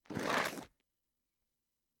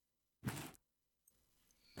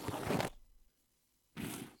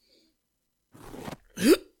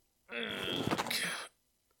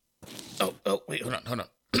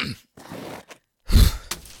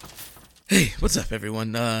Hey, what's up,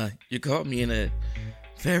 everyone? You caught me in a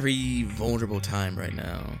very vulnerable time right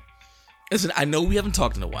now. Listen, I know we haven't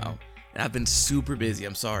talked in a while, and I've been super busy.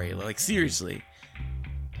 I'm sorry. Like, seriously.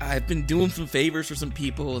 I've been doing some favors for some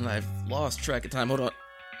people, and I've lost track of time. Hold on.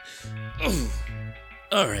 Oh.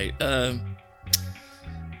 Alright, I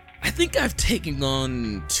think I've taken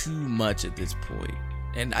on too much at this point,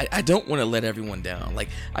 and I don't want to let everyone down. Like,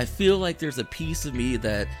 I feel like there's a piece of me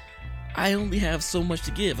that I only have so much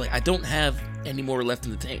to give. Like, I don't have any more left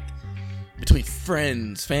in the tank. Between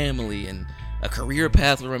friends, family, and a career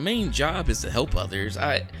path, where my main job is to help others,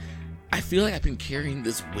 I feel like I've been carrying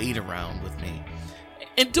this weight around with me.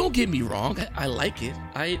 And don't get me wrong, I like it.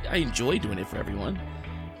 I enjoy doing it for everyone.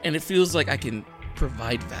 And it feels like I can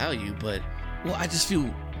provide value, but, well, I just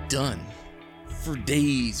feel done. For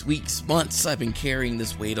days, weeks, months, I've been carrying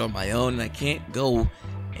this weight on my own, and I can't go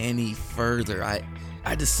any further.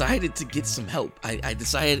 I decided to get some help. I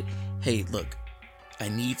decided, hey, look, I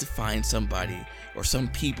need to find somebody or some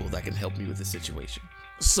people that can help me with the situation.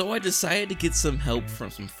 So I decided to get some help from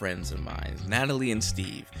some friends of mine, Natalie and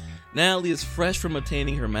Steve. Natalie is fresh from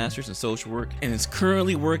obtaining her master's in social work and is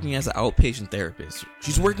currently working as an outpatient therapist.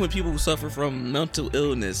 She's working with people who suffer from mental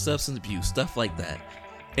illness, substance abuse, stuff like that.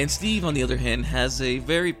 And Steve, on the other hand, has a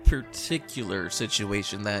very particular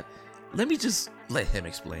situation that, let me just let him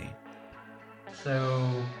explain.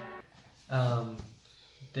 So,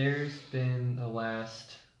 there's been as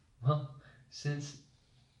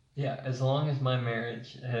long as my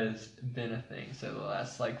marriage has been a thing, so the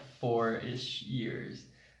last 4-ish years,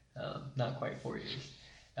 not quite 4 years,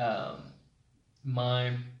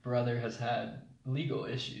 my brother has had legal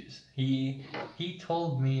issues. He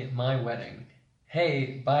told me at my wedding,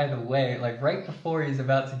 hey, by the way, right before he's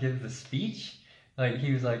about to give the speech,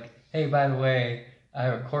 he was like, hey, by the way, I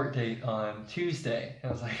have a court date on Tuesday. And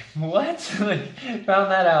I was like, what? Found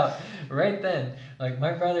that out right then.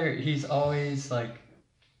 My brother, he's always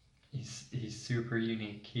he's super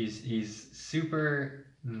unique. He's super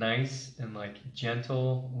nice and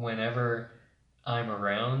gentle whenever I'm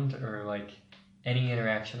around, or any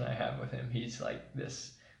interaction I have with him. He's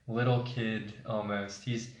this little kid almost.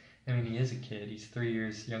 He is a kid. He's 3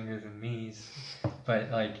 years younger than me.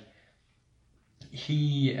 But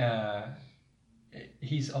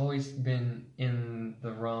he's always been in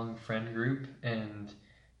the wrong friend group, and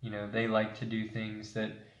they like to do things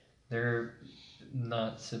that they're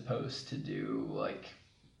not supposed to do, like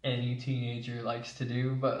any teenager likes to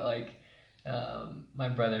do, but my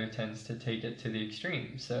brother tends to take it to the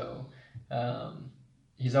extreme. So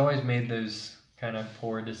he's always made those kind of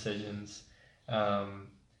poor decisions,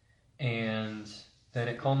 and then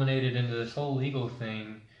it culminated into this whole legal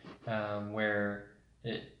thing, where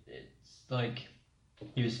it's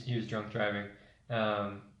he was drunk driving,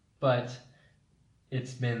 but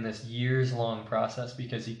it's been this years-long process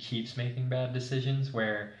because he keeps making bad decisions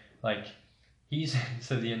where,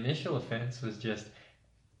 so the initial offense was just,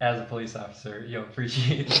 as a police officer, you'll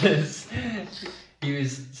appreciate this.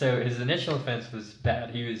 His initial offense was bad.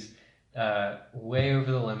 He was way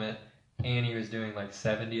over the limit, and he was doing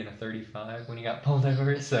 70 and a 35 when he got pulled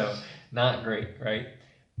over, so not great, right?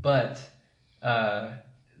 But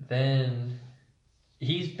then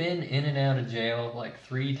he's been in and out of jail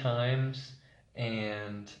 3 times,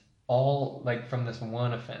 and all from this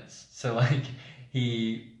one offense. So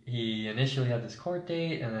he initially had this court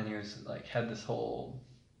date, and then he was had this whole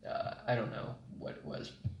I don't know what it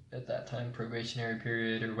was at that time, probationary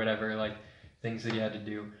period or whatever, things that he had to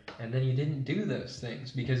do, and then he didn't do those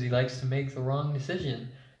things because he likes to make the wrong decision,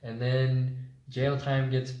 and then jail time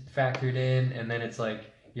gets factored in, and then it's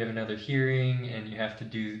you have another hearing and you have to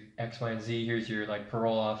do X, Y, and Z. Here's your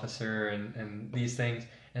parole officer and these things.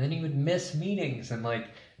 And then he would miss meetings and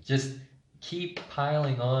just keep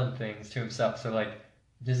piling on things to himself. So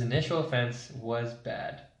his initial offense was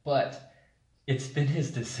bad, but it's been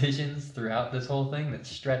his decisions throughout this whole thing that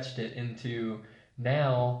stretched it into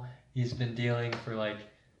now he's been dealing for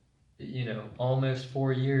almost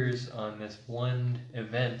 4 years on this one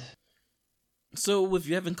event. So if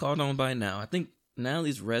you haven't caught on by now, I think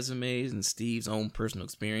Natalie's resumes and Steve's own personal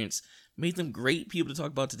experience made them great people to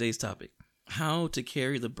talk about today's topic. How to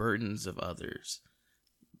carry the burdens of others.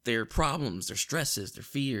 Their problems, their stresses, their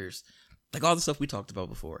fears. All the stuff we talked about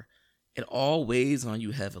before. It all weighs on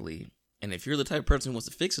you heavily. And if you're the type of person who wants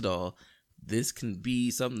to fix it all, this can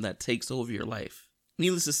be something that takes over your life.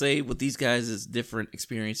 Needless to say, with these guys' different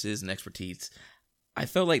experiences and expertise, I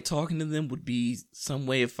felt like talking to them would be some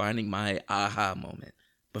way of finding my aha moment.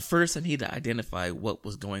 But first, I need to identify what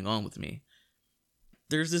was going on with me.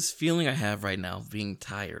 There's this feeling I have right now of being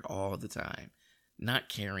tired all the time, not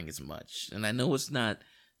caring as much. And I know it's not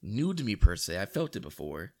new to me per se. I felt it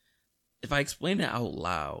before. If I explain it out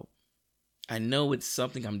loud, I know it's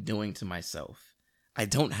something I'm doing to myself. I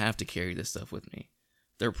don't have to carry this stuff with me.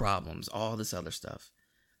 Their problems, all this other stuff.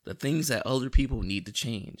 The things that other people need to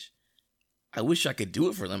change. I wish I could do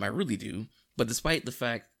it for them, I really do. But despite the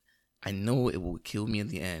fact, I know it will kill me in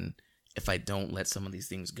the end if I don't let some of these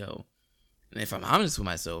things go. And if I'm honest with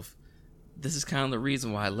myself, this is kind of the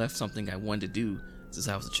reason why I left something I wanted to do since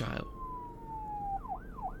I was a child.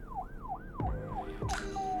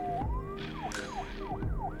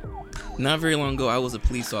 Not very long ago, I was a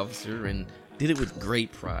police officer and did it with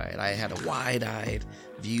great pride. I had a wide-eyed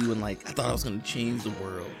view and I thought I was going to change the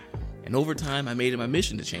world. And over time, I made it my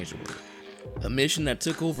mission to change the world. A mission that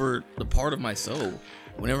took over the part of my soul.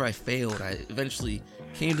 Whenever I failed, I eventually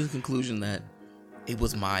came to the conclusion that it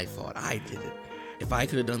was my fault. I did it. If I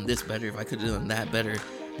could have done this better, if I could have done that better,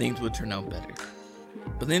 things would turn out better.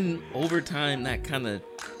 But then over time, that kind of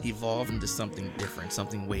evolved into something different,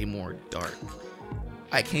 something way more dark.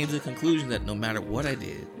 I came to the conclusion that no matter what I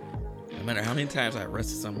did, no matter how many times I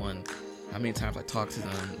arrested someone, how many times I talked to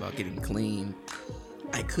them about getting clean,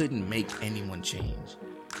 I couldn't make anyone change.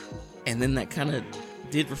 And then that kind of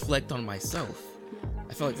did reflect on myself.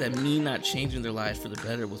 I felt like that me not changing their lives for the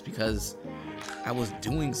better was because I was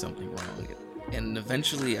doing something wrong. And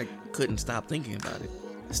eventually I couldn't stop thinking about it.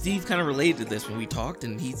 Steve kind of related to this when we talked,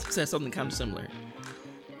 and he said something kind of similar.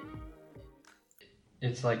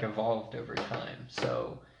 It's evolved over time.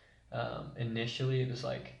 So initially it was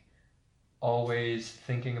always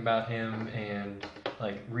thinking about him and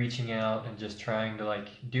reaching out and just trying to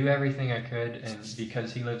do everything I could. And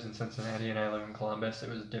because he lives in Cincinnati and I live in Columbus, it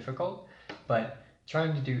was difficult, but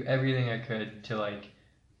trying to do everything I could to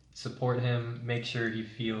support him, make sure he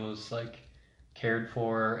feels cared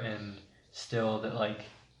for, and still that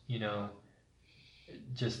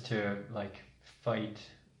just to fight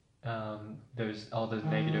all those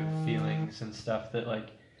negative feelings and stuff that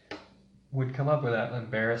would come up with that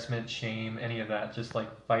embarrassment, shame, any of that. Just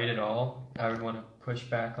fight it all. I would want to push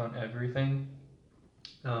back on everything,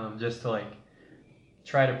 just to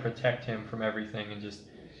try to protect him from everything, and just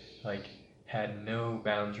had no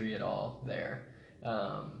boundary at all there.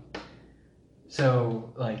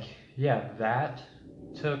 So yeah, that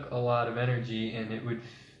took a lot of energy, and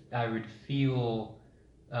I would feel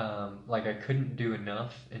I couldn't do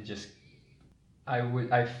enough, and just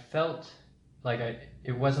I felt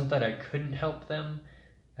it wasn't that I couldn't help them,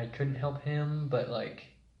 I couldn't help him, but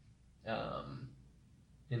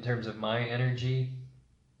in terms of my energy,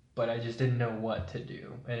 but I just didn't know what to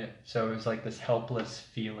do. And so it was this helpless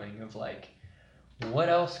feeling of what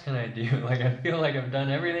else can I do? I feel like I've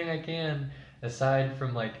done everything I can aside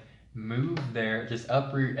from move there, just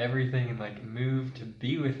uproot everything and move to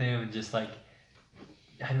be with him, and just I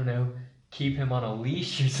don't know, keep him on a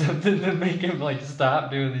leash or something to make him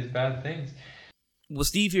stop doing these bad things. What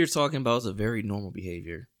Steve here is talking about is a very normal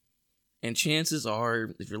behavior. And chances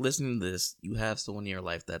are, if you're listening to this, you have someone in your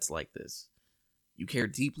life that's like this. You care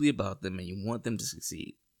deeply about them and you want them to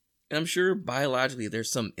succeed. And I'm sure biologically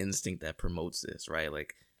there's some instinct that promotes this, right?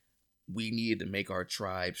 We needed to make our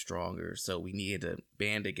tribe stronger, so we needed to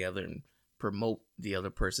band together and promote the other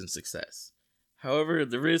person's success. However,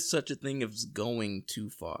 there is such a thing as going too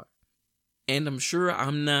far. And I'm sure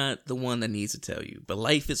I'm not the one that needs to tell you, but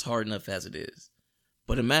life is hard enough as it is.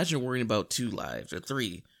 But imagine worrying about 2 lives, or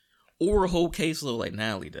 3, or a whole caseload like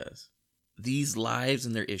Natalie does. These lives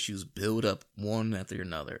and their issues build up one after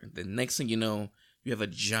another. The next thing you know, you have a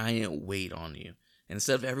giant weight on you. And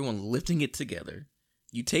instead of everyone lifting it together,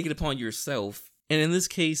 you take it upon yourself, and in this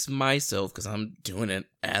case, myself, because I'm doing it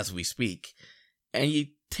as we speak, and you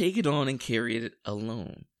take it on and carry it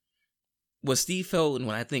alone. What Steve felt and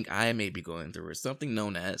what I think I may be going through is something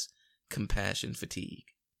known as compassion fatigue.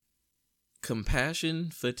 Compassion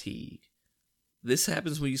fatigue. This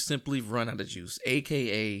happens when you simply run out of juice,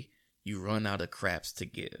 aka you run out of craps to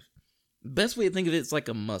give. Best way to think of it is like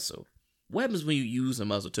a muscle. What happens when you use a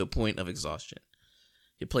muscle to a point of exhaustion?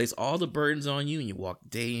 You place all the burdens on you and you walk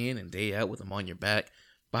day in and day out with them on your back,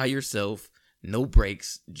 by yourself, no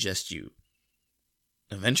breaks, just you.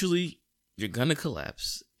 Eventually, you're gonna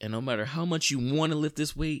collapse, and no matter how much you want to lift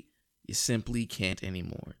this weight, you simply can't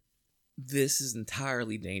anymore. This is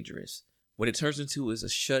entirely dangerous. What it turns into is a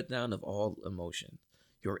shutdown of all emotion.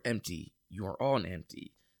 You're empty. You are on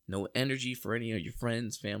empty. No energy for any of your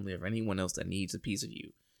friends, family, or anyone else that needs a piece of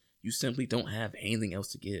you. You simply don't have anything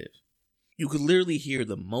else to give. You could literally hear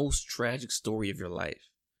the most tragic story of your life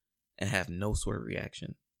and have no sort of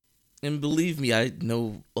reaction. And believe me, I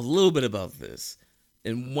know a little bit about this.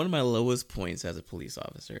 In one of my lowest points as a police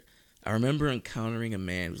officer, I remember encountering a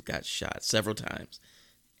man who got shot several times.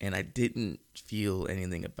 and I didn't feel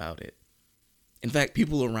anything about it. In fact,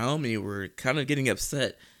 people around me were kind of getting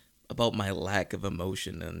upset about my lack of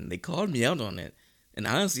emotion, and they called me out on it. And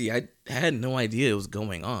honestly, I had no idea it was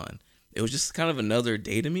going on. It was just kind of another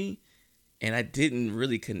day to me, and I didn't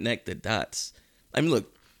really connect the dots. I mean,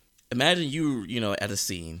 look, imagine you at a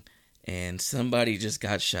scene, and somebody just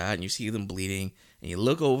got shot, and you see them bleeding, and you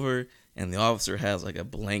look over, and the officer has like a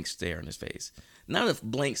blank stare on his face. Not a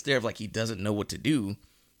blank stare of like he doesn't know what to do,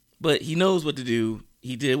 but he knows what to do.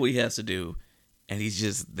 He did what he has to do, and he's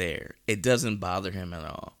just there. It doesn't bother him at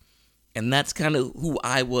all. And that's kind of who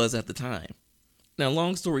I was at the time. Now,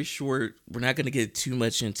 long story short, we're not going to get too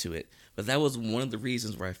much into it, but that was one of the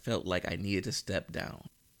reasons where I felt like I needed to step down.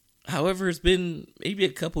 However, it's been maybe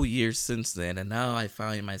a couple years since then, and now I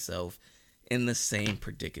find myself in the same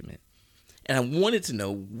predicament. And I wanted to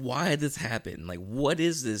know why this happened. Like, what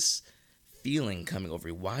is this feeling coming over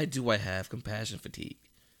me? Why do I have compassion fatigue?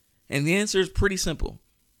 And the answer is pretty simple.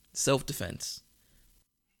 Self-defense.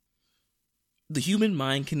 The human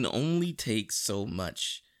mind can only take so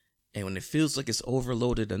much. And when it feels like it's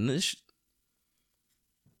overloaded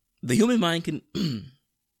the human mind can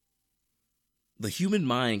the human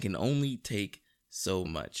mind can only take so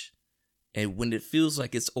much. And when it feels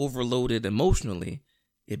like it's overloaded emotionally,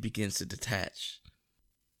 it begins to detach.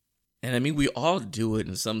 And I mean, we all do it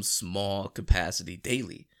in some small capacity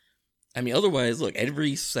daily. I mean, otherwise, look,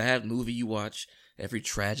 every sad movie you watch, every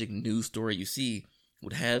tragic news story you see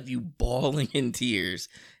would have you bawling in tears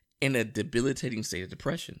in a debilitating state of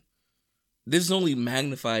depression. This is only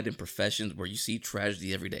magnified in professions where you see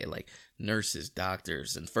tragedy every day, like nurses,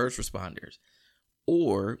 doctors, and first responders.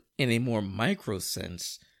 Or, in a more micro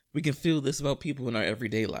sense, we can feel this about people in our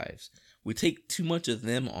everyday lives. We take too much of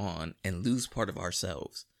them on and lose part of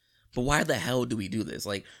ourselves. But why the hell do we do this?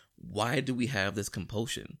 Like, why do we have this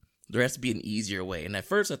compulsion? There has to be an easier way. And at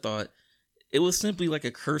first I thought it was simply like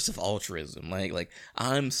a curse of altruism. Like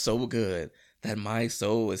I'm so good that my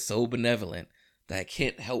soul is so benevolent that I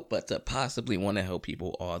can't help but to possibly want to help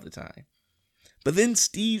people all the time. But then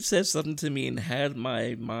Steve said something to me and had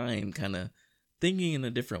my mind kind of thinking in a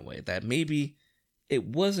different way, that maybe it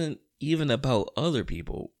wasn't even about other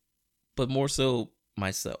people, but more so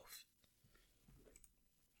myself.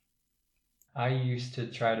 I used to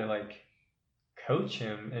try to coach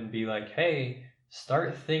him and be like, hey,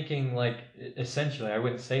 start thinking essentially, I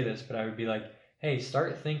wouldn't say this, but I would be like, hey,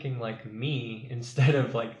 start thinking like me instead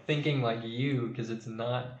of thinking like you, because it's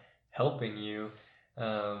not helping you.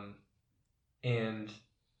 And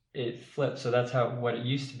it flipped. So that's what it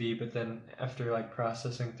used to be. But then after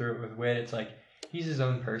processing through it with Whit, it's he's his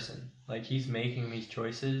own person. He's making these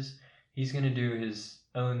choices. He's going to do his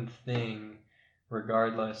own thing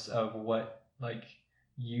regardless of what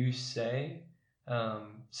you say.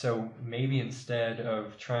 So maybe instead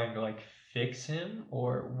of trying to fix him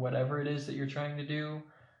or whatever it is that you're trying to do,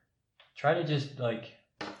 try to just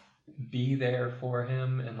be there for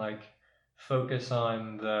him and focus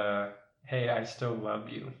on the, hey, I still love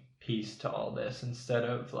you piece to all this, instead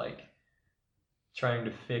of trying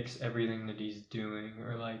to fix everything that he's doing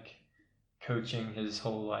or coaching his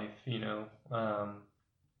whole life,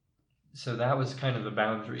 so that was kind of the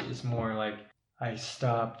boundary. It's more I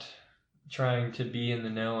stopped trying to be in the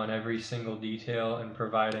know on every single detail and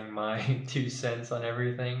providing my 2 cents on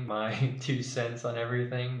everything.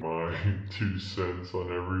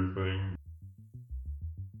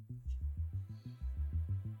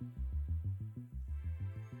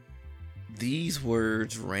 These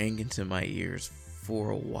words rang into my ears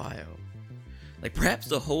for a while. Perhaps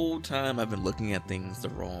the whole time I've been looking at things the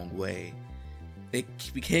wrong way. It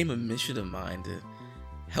became a mission of mine to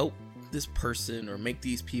help this person or make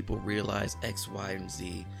these people realize X, Y, and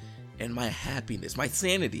Z. And my happiness, my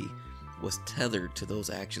sanity was tethered to those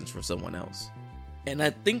actions for someone else. And I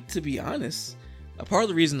think, to be honest, a part of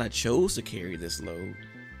the reason I chose to carry this load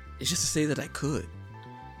is just to say that I could.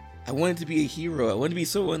 I wanted to be a hero. I wanted to be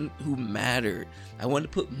someone who mattered. I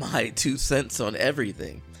wanted to put my 2 cents on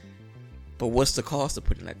everything. But what's the cost of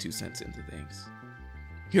putting that 2 cents into things?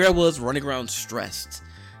 Here I was running around stressed.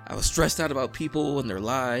 I was stressed out about people and their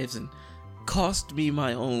lives, and cost me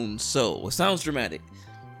my own soul. It sounds dramatic,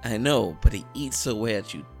 I know, but it eats away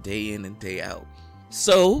at you day in and day out.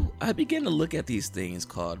 So I began to look at these things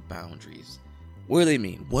called boundaries. What do they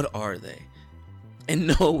mean? What are they?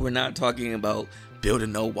 And no, we're not talking about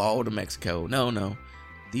building no wall to Mexico. No.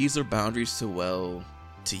 These are boundaries to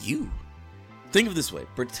you. Think of it this way.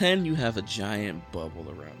 Pretend you have a giant bubble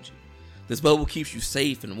around you. This bubble keeps you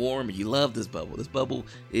safe and warm, and you love this bubble. This bubble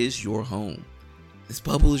is your home. This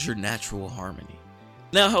bubble is your natural harmony.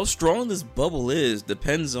 Now, how strong this bubble is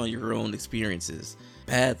depends on your own experiences,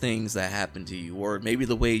 bad things that happen to you, or maybe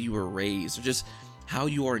the way you were raised, or just how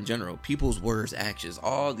you are in general. People's words, actions,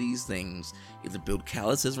 all these things either build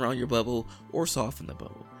calluses around your bubble or soften the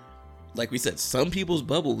bubble. Like we said, some people's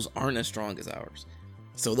bubbles aren't as strong as ours.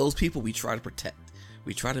 So those people we try to protect.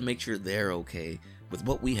 We try to make sure they're okay with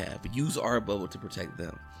what we have. We use our bubble to protect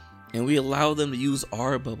them. And we allow them to use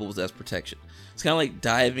our bubbles as protection. It's kind of like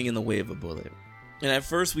diving in the way of a bullet. And at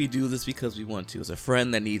first we do this because we want to, as a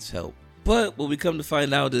friend that needs help. But what we come to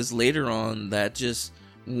find out is later on that just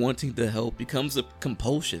wanting to help becomes a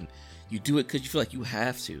compulsion. You do it because you feel like you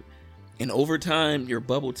have to. And over time, your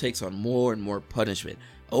bubble takes on more and more punishment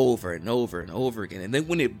over and over and over again. And then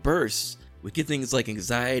when it bursts, we get things like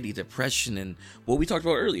anxiety, depression, and what we talked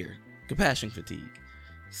about earlier, compassion fatigue.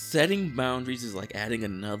 Setting boundaries is like adding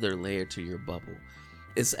another layer to your bubble.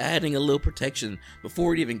 It's adding a little protection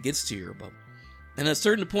before it even gets to your bubble. And at a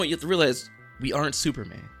certain point, you have to realize we aren't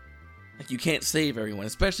Superman. Like, you can't save everyone,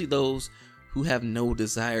 especially those who have no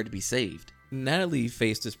desire to be saved. Natalie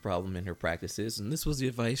faced this problem in her practices, and this was the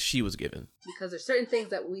advice she was given. Because there's certain things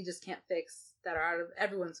that we just can't fix that are out of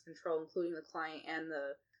everyone's control, including the client and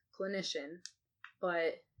the clinician.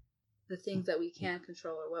 But the things that we can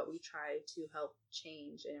control are what we try to help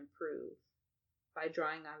change and improve by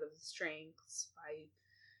drawing out of the strengths, by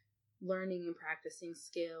learning and practicing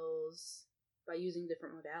skills, by using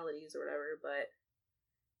different modalities or whatever. But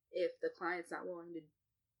if the client's not willing to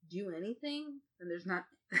do anything, then there's not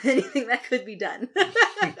anything that could be done.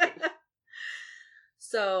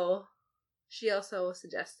 So she also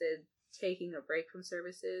suggested taking a break from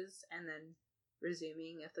services and then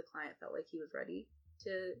resuming if the client felt like he was ready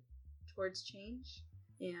towards change,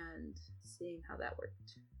 and seeing how that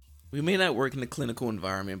worked. We may not work in a clinical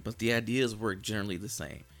environment, but the ideas work generally the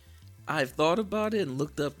same. I've thought about it and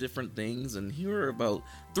looked up different things, and here are about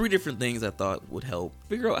 3 different things I thought would help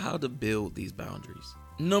figure out how to build these boundaries.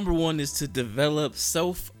 Number 1 is to develop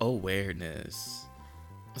self-awareness.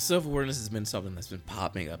 Self-awareness has been something that's been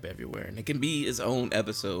popping up everywhere, and it can be its own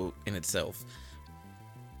episode in itself.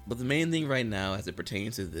 But the main thing right now as it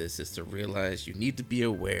pertains to this is to realize you need to be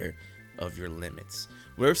aware of your limits.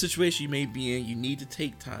 Whatever situation you may be in, you need to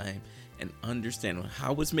take time and understand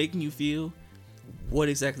how it's making you feel, what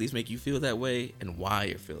exactly is making you feel that way, and why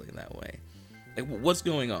you're feeling that way. Like, what's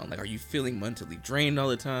going on? Like, are you feeling mentally drained all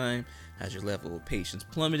the time? Has your level of patience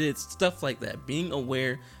plummeted? Stuff like that. Being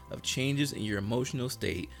aware of changes in your emotional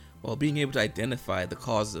state while being able to identify the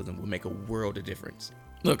causes of them will make a world of difference.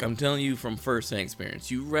 Look, I'm telling you from first-hand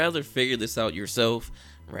experience, you'd rather figure this out yourself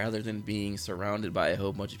rather than being surrounded by a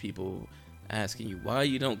whole bunch of people asking you why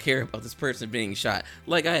you don't care about this person being shot,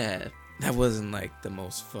 like I have. That wasn't like the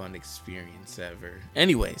most fun experience ever.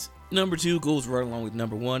 Anyways, number 2 goes right along with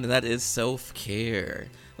number 1, and that is self-care.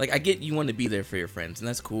 Like, I get you want to be there for your friends, and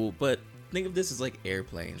that's cool, but think of this as like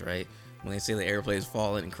airplanes, right? When they say the airplane's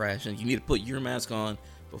falling and crashing, you need to put your mask on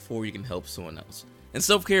before you can help someone else. And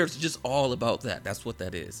self-care is just all about that. That's what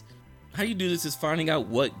that is. How you do this is finding out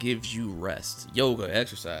what gives you rest. Yoga,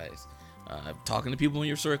 exercise, talking to people in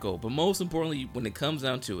your circle. But most importantly, when it comes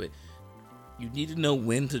down to it, you need to know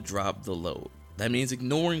when to drop the load. That means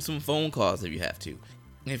ignoring some phone calls if you have to.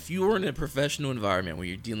 If you are in a professional environment where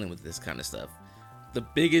you're dealing with this kind of stuff, the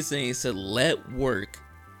biggest thing is to let work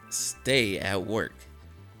stay at work.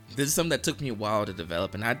 This is something that took me a while to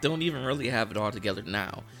develop, and I don't even really have it all together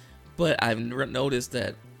now. But I've noticed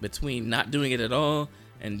that between not doing it at all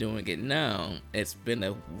and doing it now, it's been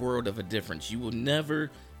a world of a difference. You will never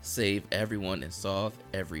save everyone and solve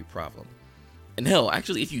every problem. And hell,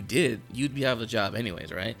 actually, if you did, you'd be out of a job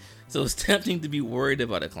anyways, right? So it's tempting to be worried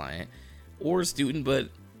about a client or a student, but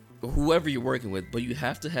whoever you're working with, but you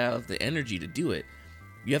have to have the energy to do it.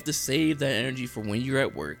 You have to save that energy for when you're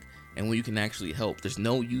at work and when you can actually help. There's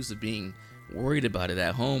no use of being worried about it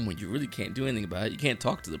at home when you really can't do anything about it. You can't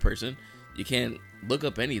talk to the person. You can't look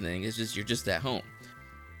up anything. It's just, you're just at home.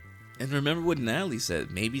 And remember what Natalie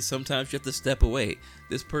said. Maybe sometimes you have to step away.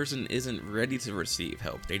 This person isn't ready to receive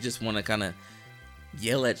help. They just want to kind of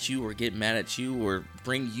yell at you or get mad at you or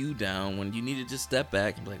bring you down when you need to just step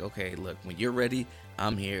back and be like, okay, look, when you're ready,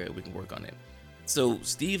 I'm here. We can work on it. So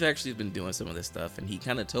Steve actually has been doing some of this stuff, and he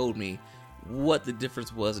kind of told me what the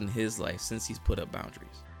difference was in his life since he's put up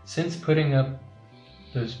boundaries. Since putting up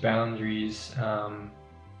those boundaries,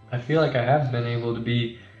 I feel like I have been able to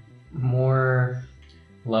be more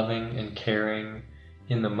loving and caring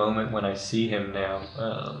in the moment when I see him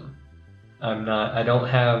now. I don't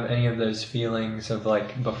have any of those feelings of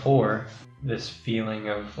like before, this feeling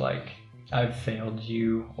of like I've failed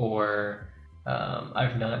you, or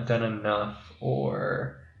I've not done enough,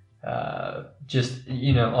 or just,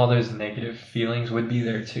 all those negative feelings would be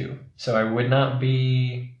there too. So I would not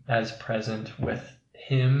be as present with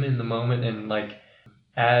him in the moment, and like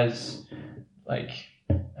as like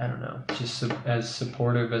I don't know, just as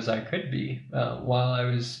supportive as I could be while I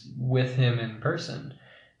was with him in person.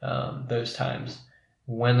 Those times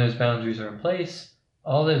when those boundaries are in place,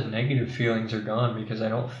 all those negative feelings are gone, because I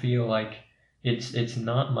don't feel like it's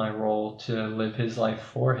not my role to live his life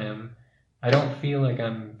for him. I don't feel like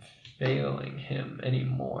I'm failing him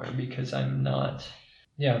anymore, because I'm not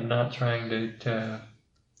trying to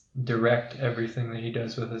direct everything that he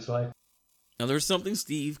does with his life. Now, there's something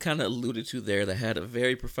Steve kind of alluded to there that had a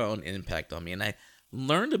very profound impact on me, and I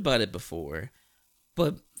learned about it before,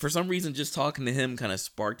 but for some reason, just talking to him kind of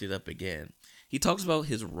sparked it up again. He talks about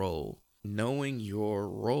his role, knowing your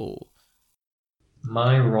role.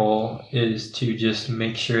 My role is to just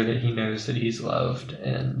make sure that he knows that he's loved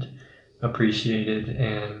and appreciated,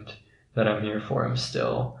 and that I'm here for him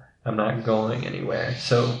still. I'm not going anywhere.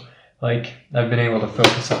 So, like, I've been able to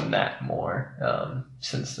focus on that more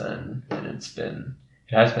since then, and it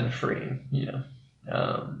has been freeing,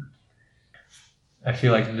 I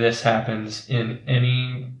feel like this happens in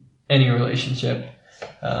any relationship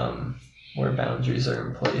where boundaries are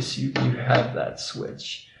in place. You have that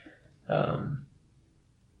switch.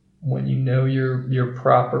 When you know your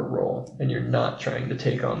proper role and you're not trying to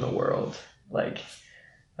take on the world, like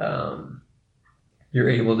you're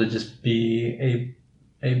able to just be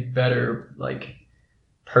a better like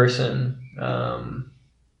person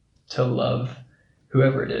to love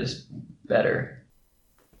whoever it is better.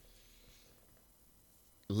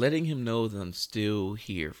 Letting him know that I'm still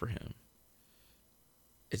here for him.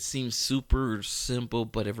 It seems super simple,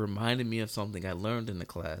 but it reminded me of something I learned in the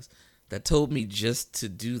class that told me just to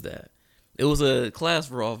do that. It was a class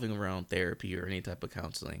revolving around therapy or any type of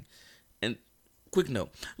counseling. And quick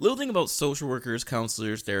note, little thing about social workers,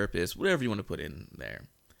 counselors, therapists, whatever you want to put in there.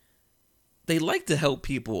 They like to help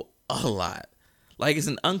people a lot. Like, it's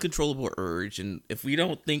an uncontrollable urge, and if we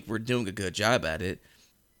don't think we're doing a good job at it,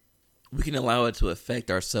 we can allow it to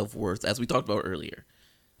affect our self-worth, as we talked about earlier.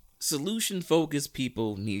 Solution-focused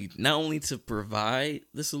people need not only to provide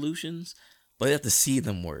the solutions, but they have to see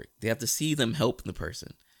them work. They have to see them help the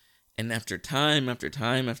person. And after time after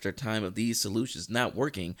time after time of these solutions not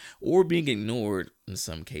working or being ignored in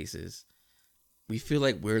some cases, we feel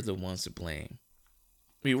like we're the ones to blame.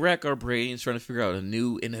 We rack our brains trying to figure out a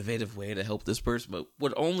new, innovative way to help this person, but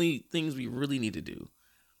what only things we really need to do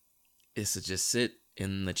is to just sit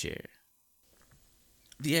in the chair.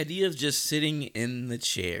 The idea of just sitting in the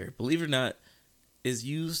chair, believe it or not, is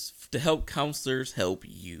used to help counselors help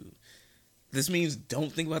you. This means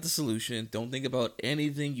don't think about the solution. Don't think about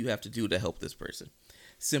anything you have to do to help this person.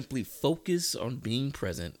 Simply focus on being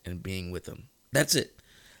present and being with them. That's it.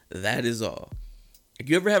 That is all. If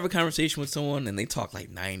you ever have a conversation with someone and they talk like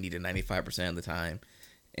 90 to 95% of the time,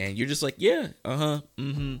 and you're just like, yeah,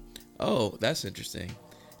 oh, that's interesting.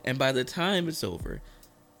 And by the time it's over,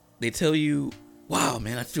 they tell you, wow,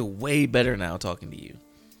 man, I feel way better now talking to you.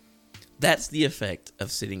 That's the effect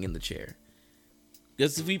of sitting in the chair.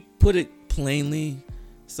 Because if we put it plainly,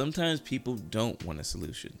 sometimes people don't want a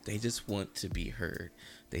solution. They just want to be heard.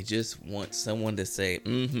 They just want someone to say,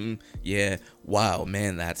 yeah, wow,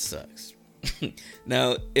 man, that sucks.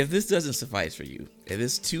 Now, if this doesn't suffice for you, if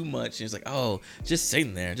it's too much, and it's like, oh, just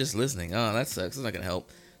sitting there, just listening, oh, that sucks, it's not going to help.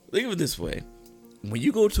 Think of it this way. When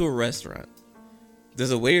you go to a restaurant,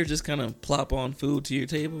 does a waiter just kind of plop on food to your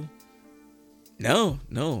table? No.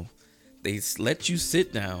 They let you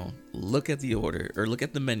sit down, look at the order, or look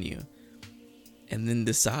at the menu, and then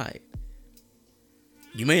decide.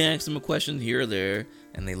 You may ask them a question here or there,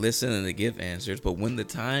 and they listen and they give answers, but when the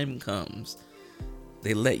time comes,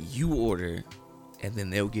 they let you order, and then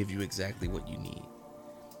they'll give you exactly what you need.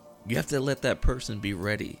 You have to let that person be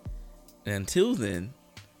ready. And until then,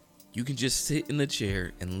 you can just sit in the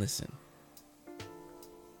chair and listen.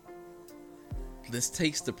 This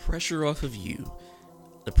takes the pressure off of you,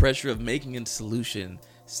 the pressure of making a solution,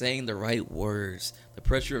 saying the right words, the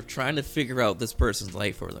pressure of trying to figure out this person's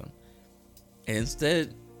life for them. And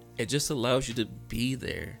instead, it just allows you to be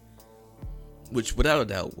there, which without a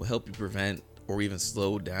doubt will help you prevent or even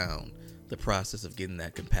slow down the process of getting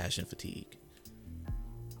that compassion fatigue.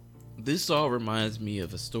 This all reminds me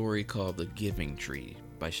of a story called The Giving Tree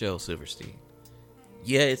by Shel Silverstein.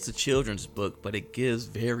 Yeah, it's a children's book, but it gives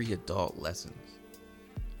very adult lessons.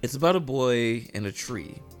 It's about a boy and a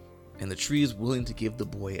tree, and the tree is willing to give the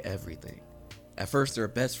boy everything. At first, they're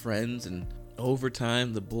best friends, and over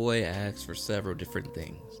time, the boy asks for several different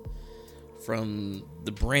things. from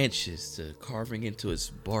the branches to carving into its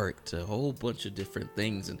bark to a whole bunch of different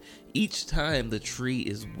things. And each time the tree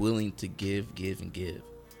is willing to give, and give,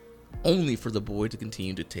 only for the boy to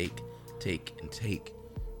continue to take, and take.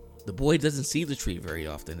 The boy doesn't see the tree very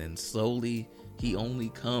often, and slowly he only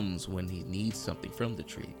comes when he needs something from the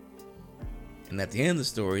tree. And at the end of the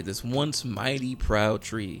story, this once mighty, proud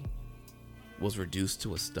tree was reduced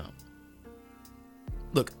to a stump.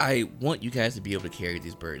 Look, I want you guys to be able to carry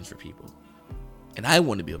these burdens for people. And I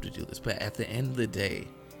want to be able to do this, but at the end of the day,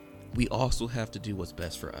 we also have to do what's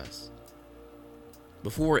best for us.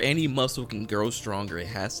 Before any muscle can grow stronger, it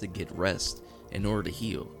has to get rest in order to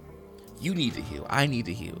heal. You need to heal. I need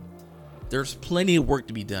to heal. There's plenty of work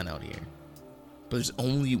to be done out here, but there's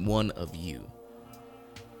only one of you.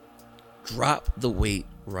 Drop the weight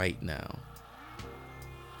right now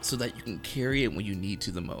so that you can carry it when you need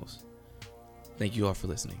to the most. Thank you all for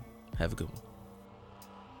listening. Have a good one.